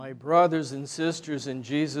My brothers and sisters in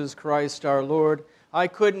Jesus Christ our Lord, I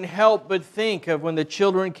couldn't help but think of when the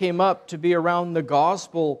children came up to be around the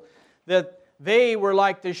gospel, that they were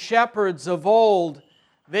like the shepherds of old.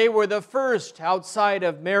 They were the first outside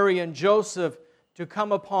of Mary and Joseph to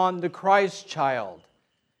come upon the Christ child.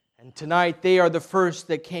 And tonight they are the first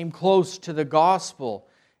that came close to the gospel.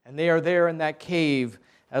 And they are there in that cave,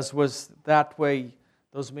 as was that way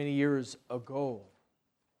those many years ago.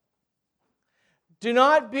 Do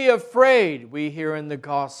not be afraid, we hear in the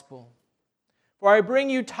gospel, for I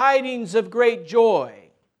bring you tidings of great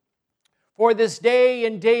joy. For this day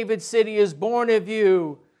in David's city is born of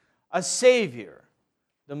you a Savior,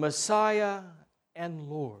 the Messiah and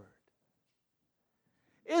Lord.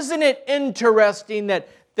 Isn't it interesting that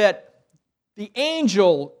the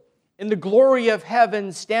angel in the glory of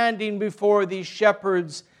heaven standing before these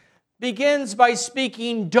shepherds begins by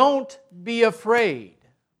speaking, "Don't be afraid."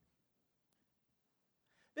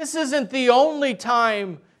 This isn't the only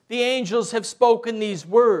time the angels have spoken these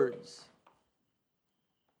words.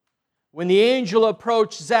 When the angel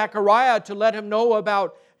approached Zechariah to let him know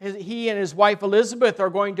about he and his wife Elizabeth are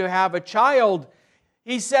going to have a child,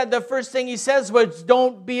 he said, the first thing he says was,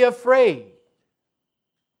 "Don't be afraid."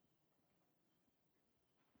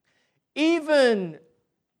 Even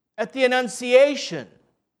at the Annunciation,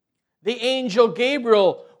 the angel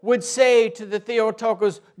Gabriel would say to the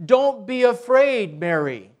Theotokos, "Don't be afraid,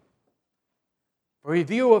 Mary, for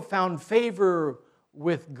you have found favor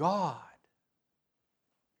with God."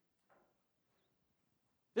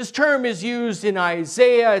 This term is used in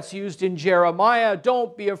Isaiah, it's used in Jeremiah,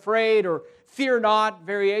 "Don't be afraid," or "fear not,"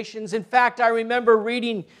 variations. In fact, I remember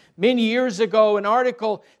reading many years ago an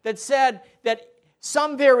article that said that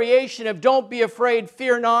some variation of "don't be afraid,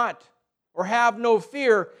 fear not," or "have no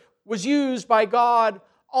fear" was used by God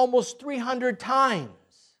almost 300 times.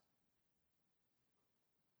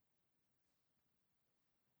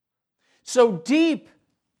 So deep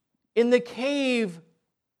in the cave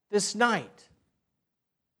this night,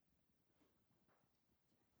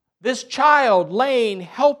 this child laying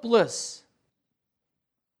helpless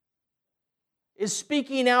is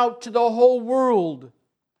speaking out to the whole world,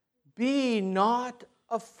 "Be not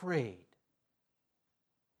afraid."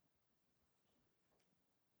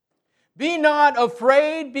 Be not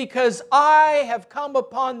afraid because I have come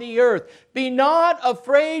upon the earth. Be not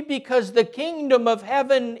afraid because the kingdom of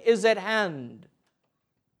heaven is at hand.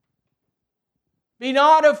 Be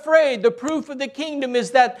not afraid. The proof of the kingdom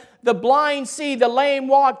is that the blind see, the lame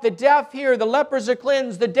walk, the deaf hear, the lepers are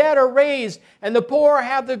cleansed, the dead are raised, and the poor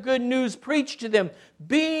have the good news preached to them.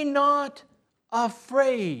 Be not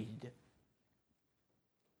afraid.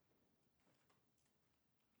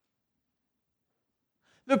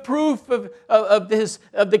 The proof of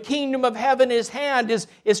the kingdom of heaven in His hand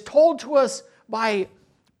is told to us by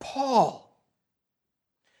Paul.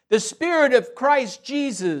 The Spirit of Christ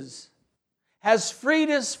Jesus has freed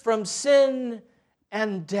us from sin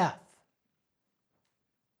and death.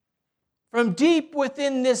 From deep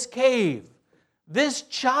within this cave, this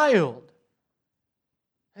child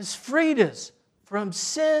has freed us from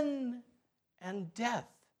sin and death.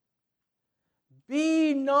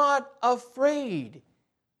 Be not afraid,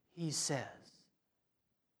 he says.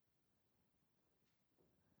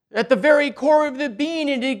 At the very core of the being,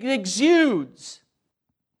 it exudes,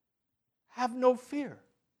 have no fear.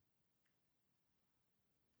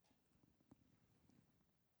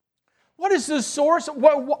 What is the source?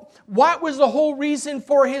 What was the whole reason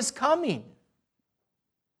for His coming?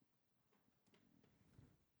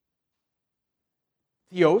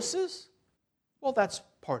 Theosis? Well, that's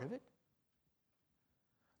part of it.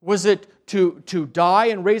 Was it to die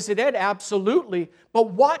and raise the dead? Absolutely.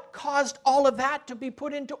 But what caused all of that to be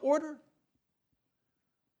put into order?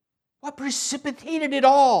 What precipitated it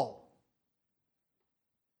all?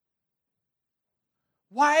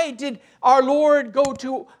 Why did our Lord go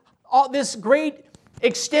to all this great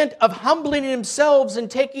extent of humbling Himself and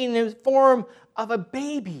taking the form of a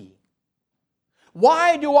baby?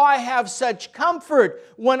 Why do I have such comfort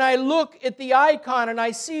when I look at the icon and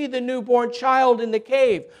I see the newborn child in the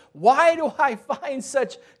cave? Why do I find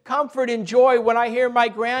such comfort and joy when I hear my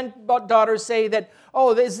granddaughter say that,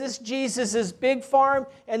 "Oh, is this Jesus' big farm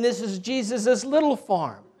and this is Jesus' little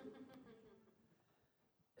farm"?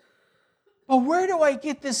 But where do I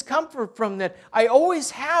get this comfort from that I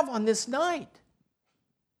always have on this night?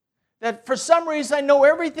 That for some reason I know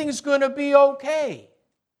everything's going to be okay.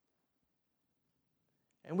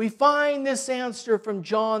 And we find this answer from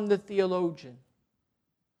John the theologian.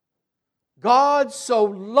 God so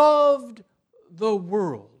loved the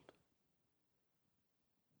world.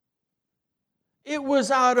 It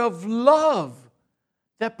was out of love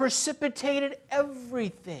that precipitated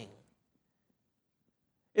everything.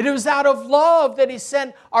 It was out of love that He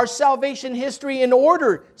sent our salvation history in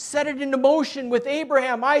order, set it into motion with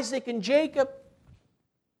Abraham, Isaac, and Jacob,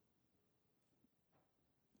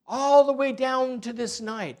 all the way down to this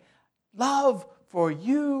night. Love for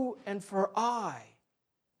you and for I.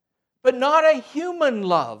 But not a human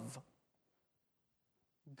love.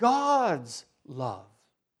 God's love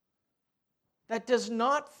that does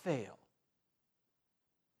not fail,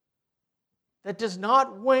 that does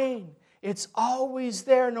not wane. It's always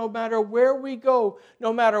there no matter where we go,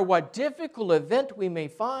 no matter what difficult event we may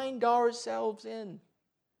find ourselves in.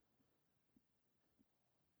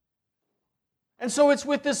 And so it's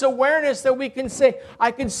with this awareness that we can say,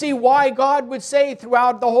 I can see why God would say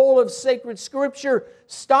throughout the whole of sacred Scripture,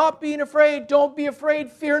 stop being afraid, don't be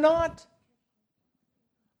afraid, fear not.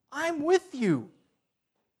 I'm with you.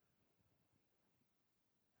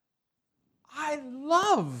 I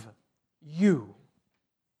love you.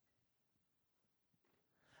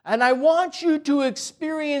 And I want you to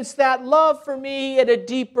experience that love for me at a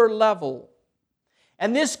deeper level.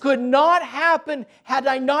 And this could not happen had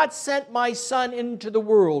I not sent my Son into the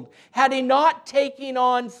world, had He not taken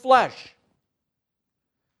on flesh.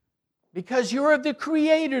 Because you're of the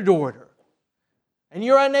created order, and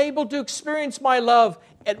you're unable to experience my love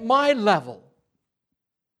at my level.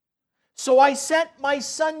 So I sent my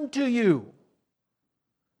Son to you,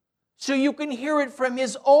 so you can hear it from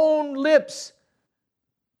His own lips.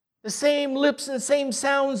 The same lips and same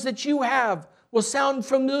sounds that you have will sound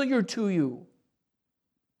familiar to you.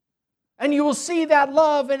 And you will see that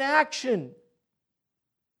love in action.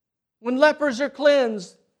 When lepers are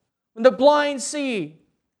cleansed, when the blind see,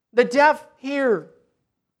 the deaf hear,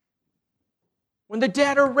 when the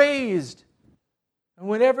dead are raised, and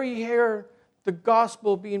whenever you hear the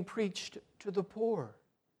gospel being preached to the poor.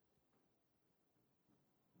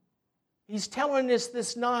 He's telling us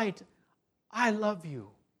this night, I love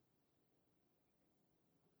you.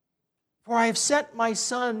 For I have sent my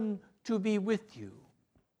Son to be with you.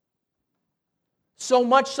 So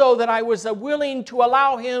much so that I was willing to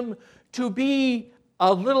allow Him to be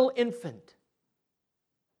a little infant.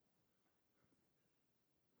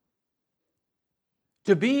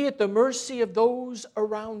 To be at the mercy of those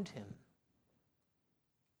around Him.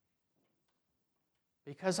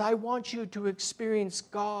 Because I want you to experience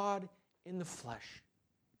God in the flesh.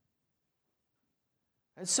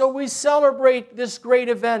 And so we celebrate this great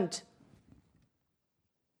event,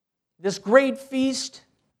 this great feast,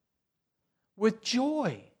 with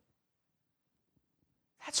joy.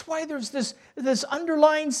 That's why there's this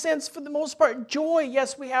underlying sense, for the most part, joy.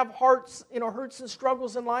 Yes, we have hurts and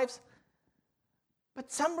struggles in lives.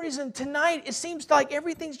 But some reason tonight, it seems like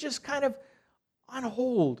everything's just kind of on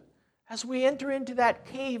hold as we enter into that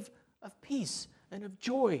cave of peace and of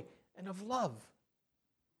joy and of love.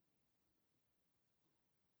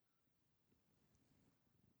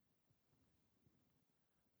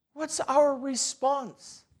 What's our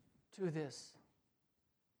response to this?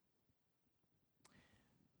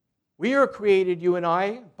 We are created, you and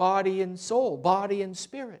I, body and soul, body and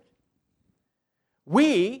spirit.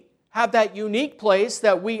 We have that unique place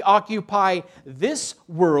that we occupy this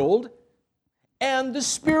world and the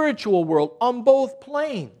spiritual world on both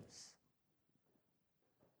planes.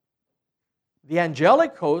 The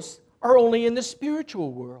angelic hosts are only in the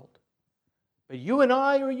spiritual world. But you and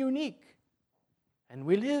I are unique, and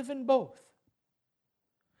we live in both.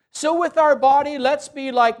 So with our body, let's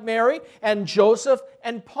be like Mary and Joseph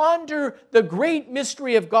and ponder the great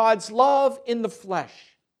mystery of God's love in the flesh.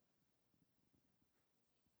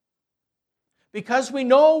 Because we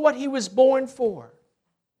know what He was born for,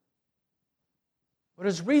 what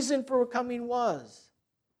His reason for coming was.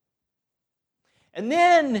 And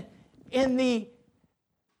then in the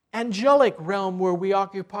angelic realm where we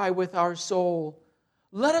occupy with our soul,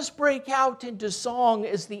 let us break out into song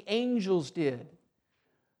as the angels did.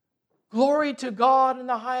 Glory to God in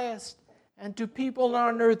the highest, and to people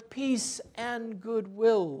on earth peace and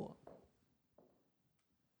goodwill.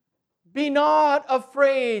 Be not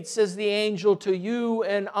afraid, says the angel to you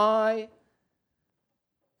and I,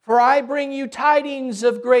 for I bring you tidings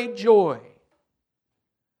of great joy,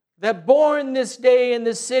 that born this day in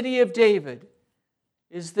the city of David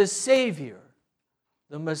is the Savior,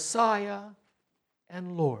 the Messiah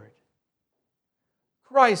and Lord.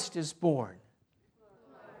 Christ is born